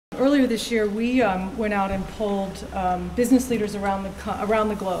earlier this year, we went out and polled business leaders around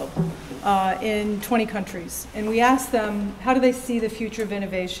the globe in 20 countries, and we asked them how do they see the future of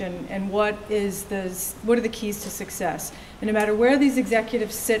innovation and what are the keys to success. And no matter where these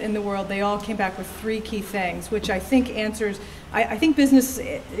executives sit in the world, they all came back with 3 key things, which I think answers. I think business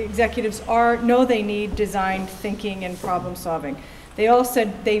executives know they need design thinking and problem solving. They all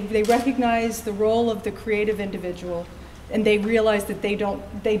said they recognize the role of the creative individual, and they realize that they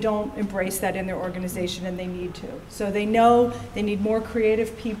don't embrace that in their organization, and they need to. So they know they need more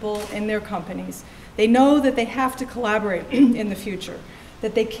creative people in their companies. They know that they have to collaborate in the future,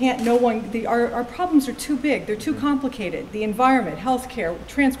 that they can't, our problems are too big, they're too complicated. The environment, healthcare,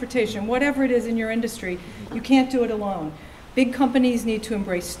 transportation, whatever it is in your industry, you can't do it alone. Big companies need to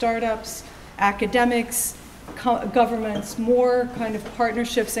embrace startups, academics, governments, more kind of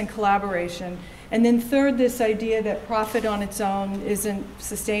partnerships and collaboration. And then third, this idea that profit on its own isn't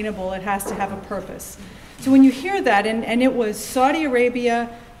sustainable, it has to have a purpose. So when you hear that, and it was Saudi Arabia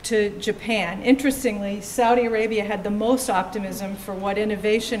to Japan. Interestingly, Saudi Arabia had the most optimism for what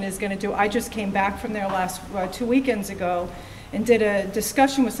innovation is going to do. I just came back from there last 2 weekends ago and did a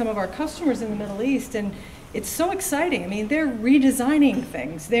discussion with some of our customers in the Middle East, and it's so exciting. I mean, they're redesigning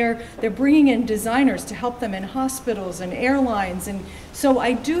things. They're bringing in designers to help them in hospitals and airlines. And so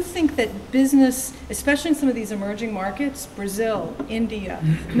I do think that business, especially in some of these emerging markets, Brazil, India,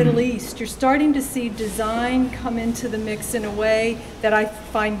 Middle East, you're starting to see design come into the mix in a way that I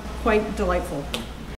find quite delightful.